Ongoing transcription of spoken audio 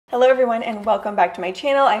Hello everyone and welcome back to my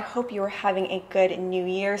channel. I hope you are having a good new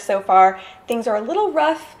year so far. Things are a little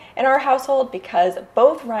rough in our household because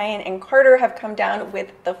both Ryan and Carter have come down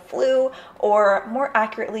with the flu, or more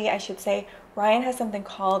accurately I should say, Ryan has something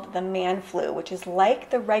called the man flu, which is like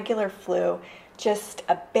the regular flu, just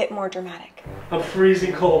a bit more dramatic. I'm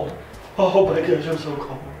freezing cold. Oh my gosh, I'm so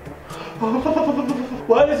cold.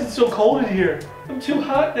 Why is it so cold in here? I'm too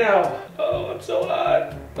hot now. Oh, I'm so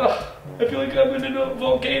hot. Oh, I feel like I'm in a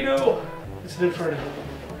volcano. It's an inferno.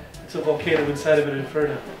 It's a volcano inside of an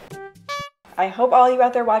inferno. I hope all you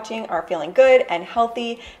out there watching are feeling good and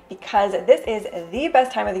healthy, because this is the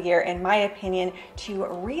best time of the year, in my opinion, to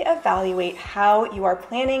reevaluate how you are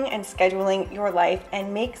planning and scheduling your life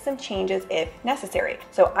and make some changes if necessary.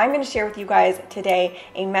 So I'm going to share with you guys today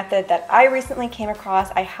a method that I recently came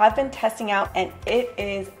across. I have been testing out and it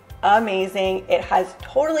is amazing. It has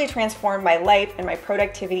totally transformed my life and my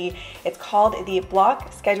productivity. It's called the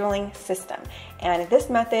block scheduling system. And this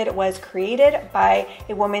method was created by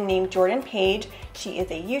a woman named Jordan. She is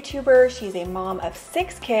a YouTuber, she's a mom of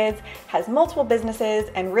 6 kids, has multiple businesses,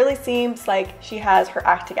 and really seems like she has her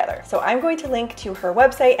act together. So I'm going to link to her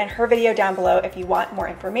website and her video down below if you want more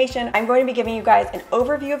information. I'm going to be giving you guys an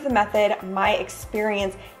overview of the method, my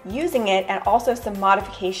experience using it, and also some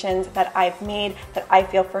modifications that I've made that I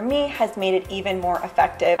feel for me has made it even more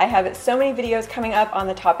effective. I have so many videos coming up on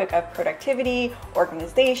the topic of productivity,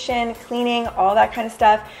 organization, cleaning, all that kind of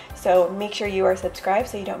stuff. So make sure you are subscribed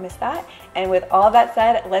so you don't miss that. And with all of that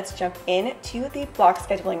said, let's jump into the block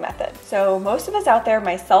scheduling method. So most of us out there,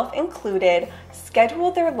 myself included,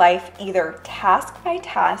 schedule their life either task by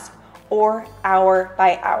task or hour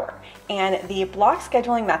by hour. And the block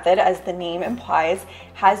scheduling method, as the name implies,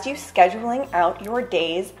 has you scheduling out your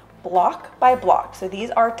days block by block. So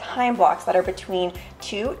these are time blocks that are between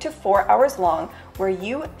 2 to 4 hours long, where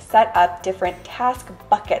you set up different task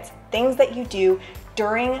buckets, things that you do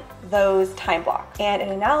during those time blocks. And an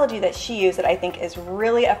analogy that she used that I think is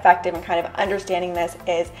really effective in kind of understanding this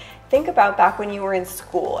is, think about back when you were in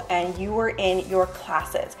school and you were in your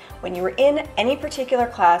classes. When you were in any particular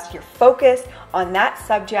class, you're focused on that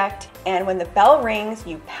subject, and when the bell rings,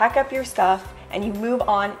 you pack up your stuff and you move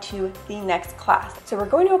on to the next class. So we're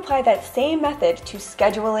going to apply that same method to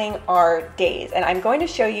scheduling our days. And I'm going to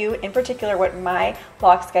show you in particular what my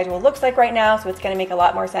block schedule looks like right now, so it's gonna make a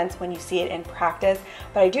lot more sense when you see it in practice.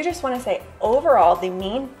 But I do just wanna say, overall, the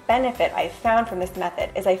main benefit I've found from this method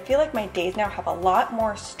is I feel like my days now have a lot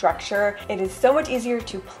more structure. It is so much easier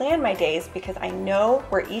to plan my days because I know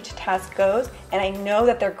where each task goes and I know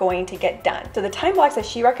that they're going to get done. So the time blocks that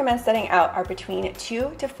she recommends setting out are between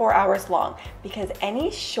 2 to 4 hours long, because any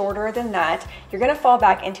shorter than that, you're gonna fall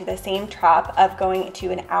back into the same trap of going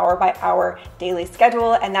to an hour by hour daily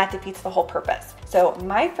schedule, and that defeats the whole purpose. So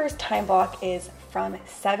my first time block is from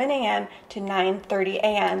 7 a.m. to 9:30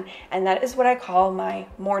 a.m. and that is what I call my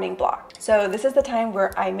morning block. So this is the time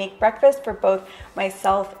where I make breakfast for both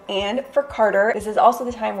myself and for Carter. This is also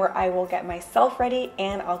the time where I will get myself ready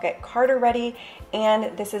and I'll get Carter ready,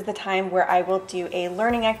 and this is the time where I will do a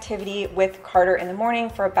learning activity with Carter in the morning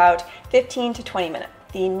for about 15 to 20 minutes.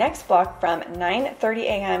 The next block from 9:30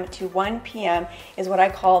 a.m. to 1 p.m. is what I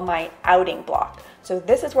call my outing block. So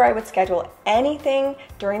this is where I would schedule anything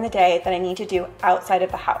during the day that I need to do outside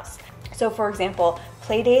of the house. So for example,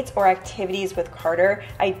 play dates or activities with Carter.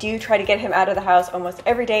 I do try to get him out of the house almost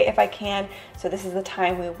every day if I can. So this is the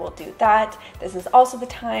time we will do that. This is also the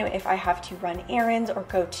time if I have to run errands or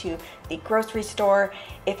go to the grocery store.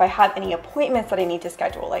 If I have any appointments that I need to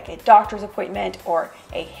schedule, like a doctor's appointment or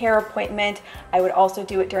a hair appointment, I would also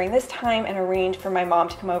do it during this time and arrange for my mom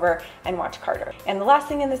to come over and watch Carter. And the last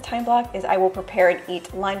thing in this time block is I will prepare and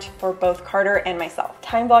eat lunch for both Carter and myself.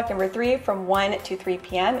 Time block number 3 from 1 to 3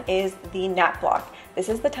 p.m. is the nap block. This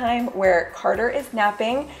is the time where Carter is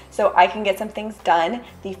napping so I can get some things done.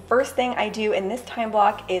 The first thing I do in this time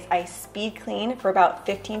block is I speed clean for about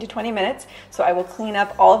 15 to 20 minutes. So I will clean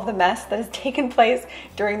up all of the mess that has taken place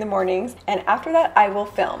during the mornings. And after that, I will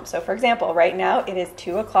film. So for example, right now it is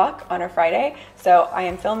 2 o'clock on a Friday. So I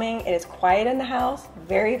am filming. It is quiet in the house,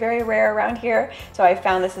 very, very rare around here. So I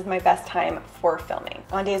found this is my best time for filming.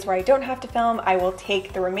 On days where I don't have to film, I will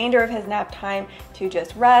take the remainder of his nap time to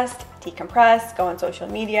just rest, decompress, go on social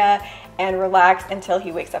media, and relax until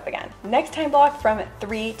he wakes up again. Next time block from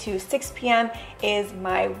 3 to 6 p.m. is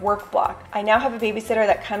my work block. I now have a babysitter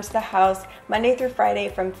that comes to the house Monday through Friday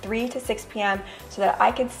from 3 to 6 p.m. so that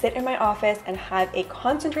I can sit in my office and have a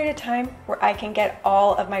concentrated time where I can get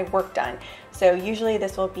all of my work done. So usually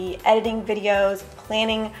this will be editing videos,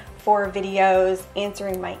 planning for videos,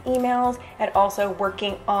 answering my emails, and also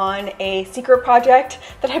working on a secret project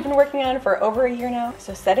that I've been working on for over a year now.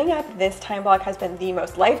 So setting up this time block has been the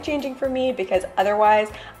most life-changing for me because otherwise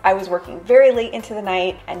I was working very late into the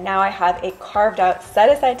night, and now I have a carved out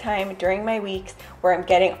set aside time during my weeks where I'm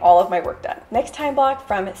getting all of my work done. Next time block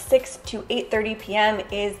from 6 to 8:30 p.m.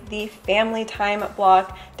 is the family time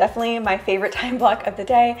block. Definitely my favorite time block of the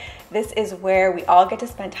day. This is where we all get to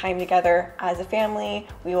spend time together as a family.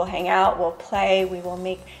 We will hang out, we'll play, we will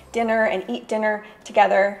make dinner and eat dinner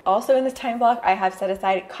together. Also in this time block, I have set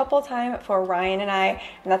aside couple time for Ryan and I,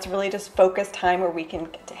 and that's really just focused time where we can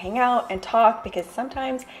get to hang out and talk, because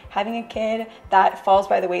sometimes having a kid, that falls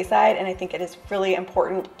by the wayside, and I think it is really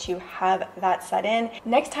important to have that set in.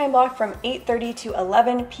 Next time block from 8:30 to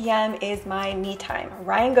 11 p.m. is my me time.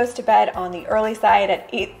 Ryan goes to bed on the early side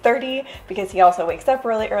at 8:30 because he also wakes up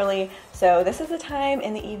really early. So this is a time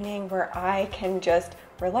in the evening where I can just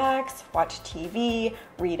relax, watch TV,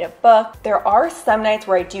 read a book. There are some nights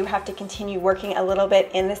where I do have to continue working a little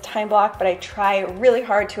bit in this time block, but I try really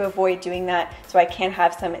hard to avoid doing that so I can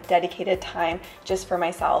have some dedicated time just for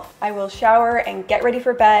myself. I will shower and get ready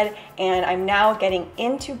for bed, and I'm now getting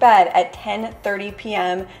into bed at 10:30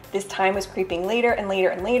 p.m. This time was creeping later and later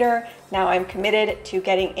and later. Now I'm committed to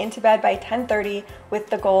getting into bed by 10:30 with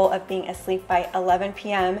the goal of being asleep by 11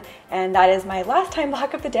 p.m. And that is my last time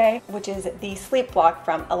block of the day, which is the sleep block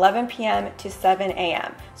from 11 p.m. to 7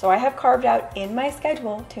 a.m. So I have carved out in my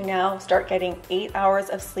schedule to now start getting 8 hours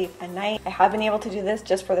of sleep a night. I have been able to do this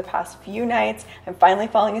just for the past few nights. I'm finally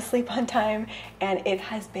falling asleep on time, and it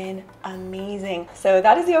has been amazing. So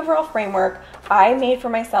that is the overall framework. I made for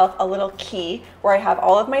myself a little key where I have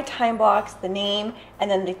all of my time blocks, the name,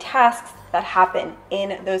 and then the tasks that happen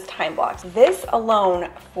in those time blocks. This alone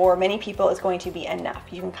for many people is going to be enough.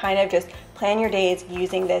 You can kind of just plan your days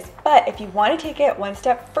using this, but if you want to take it one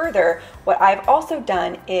step further, what I've also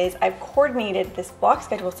done is I've coordinated this block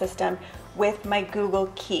schedule system with my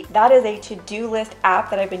Google Keep. That is a to-do list app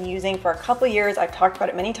that I've been using for a couple years. I've talked about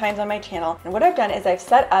it many times on my channel. And what I've done is I've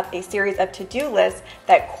set up a series of to-do lists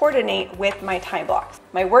that coordinate with my time blocks.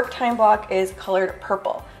 My work time block is colored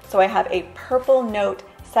purple. So I have a purple note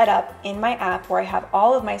set up in my app where I have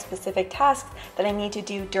all of my specific tasks that I need to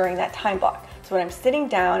do during that time block. So when I'm sitting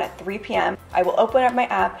down at 3 p.m., I will open up my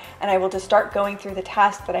app and I will just start going through the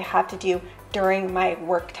tasks that I have to do during my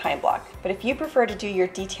work time block. But if you prefer to do your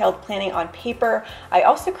detailed planning on paper, I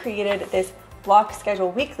also created this block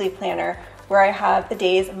schedule weekly planner where I have the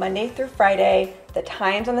days Monday through Friday, the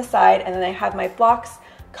times on the side, and then I have my blocks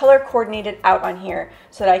color coordinated out on here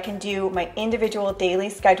so that I can do my individual daily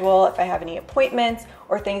schedule if I have any appointments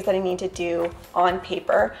or things that I need to do on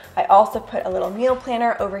paper. I also put a little meal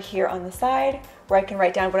planner over here on the side where I can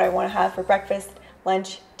write down what I want to have for breakfast,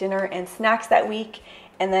 lunch, dinner, and snacks that week,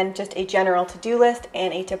 and then just a general to-do list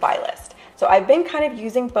and a to-buy list. So I've been kind of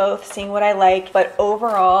using both, seeing what I like, but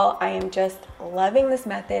overall I am just loving this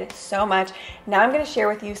method so much. Now I'm going to share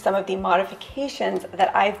with you some of the modifications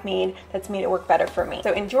that I've made that's made it work better for me.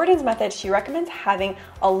 So in Jordan's method, she recommends having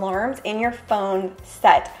alarms in your phone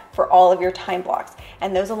set for all of your time blocks.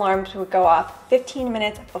 And those alarms would go off 15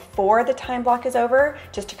 minutes before the time block is over,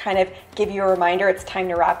 just to kind of give you a reminder it's time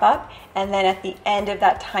to wrap up. And then at the end of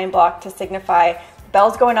that time block to signify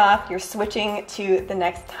bell's going off, you're switching to the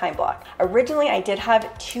next time block. Originally, I did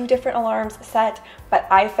have 2 different alarms set, but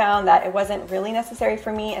I found that it wasn't really necessary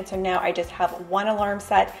for me, and so now I just have 1 alarm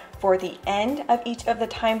set for the end of each of the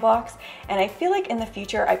time blocks. And I feel like in the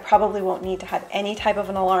future, I probably won't need to have any type of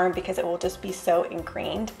an alarm because it will just be so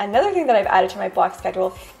ingrained. Another thing that I've added to my block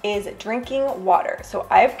schedule is drinking water. So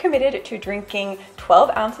I've committed to drinking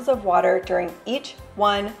 12 ounces of water during each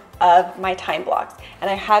one of my time blocks. And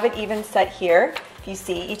I have it even set here. If you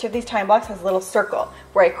see, each of these time blocks has a little circle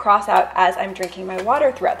where I cross out as I'm drinking my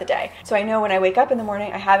water throughout the day. So I know when I wake up in the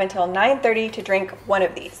morning, I have until 9:30 to drink one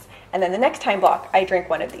of these. And then the next time block, I drink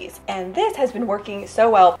one of these. And this has been working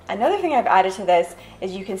so well. Another thing I've added to this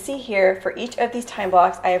is you can see here for each of these time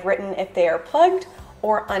blocks, I have written if they are plugged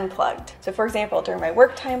or unplugged. So for example, during my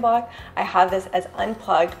work time block, I have this as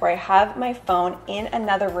unplugged where I have my phone in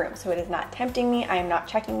another room. So it is not tempting me, I am not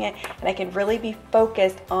checking it, and I can really be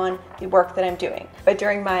focused on the work that I'm doing. But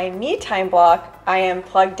during my me time block, I am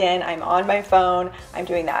plugged in, I'm on my phone, I'm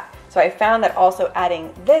doing that. So I found that also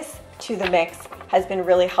adding this to the mix has been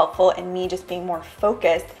really helpful in me just being more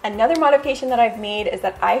focused. Another modification that I've made is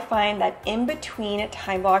that I find that in between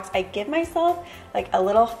time blocks, I give myself like a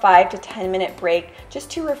little 5 to 10 minute break just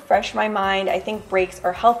to refresh my mind. I think breaks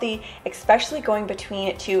are healthy, especially going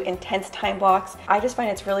between 2 intense time blocks. I just find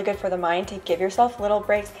it's really good for the mind to give yourself little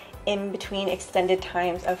breaks in between extended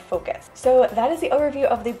times of focus. So that is the overview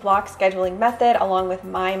of the block scheduling method along with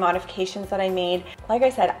my modifications that I made. Like I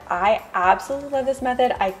said, I absolutely love this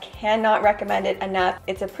method. I cannot recommend it enough.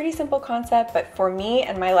 It's a pretty simple concept, but for me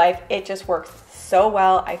and my life, it just works so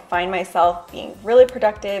well. I find myself being really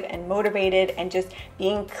productive and motivated and just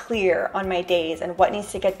being clear on my days and what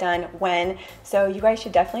needs to get done when. So you guys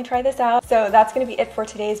should definitely try this out. So that's going to be it for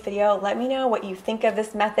today's video. Let me know what you think of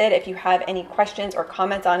this method. If you have any questions or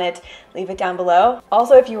comments on it, leave it down below.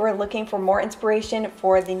 Also, if you were looking for more inspiration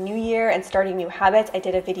for the new year and starting new habits, I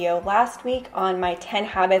did a video last week on my 10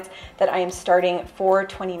 habits that I am starting for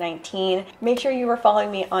 2019. Make sure you are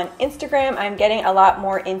following me on Instagram. I'm getting a lot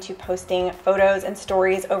more into posting photos and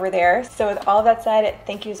stories over there. So with all of that said,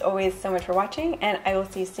 thank you as always so much for watching, and I will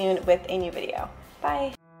see you soon with a new video.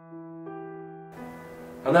 Bye.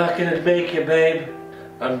 I'm not gonna make it, babe.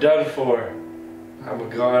 I'm done for. I'm a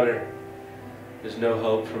goner. There's no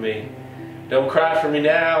hope for me. Don't cry for me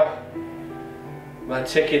now. My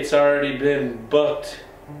ticket's already been booked.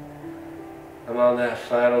 I'm on that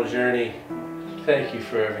final journey. Thank you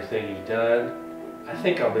for everything you've done. I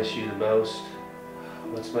think I'll miss you the most.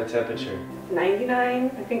 What's my temperature?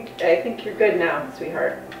 99. I think you're good now,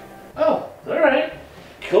 sweetheart. Oh, all right.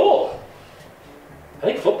 Cool. I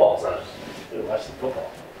think football's on. Watch the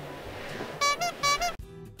football.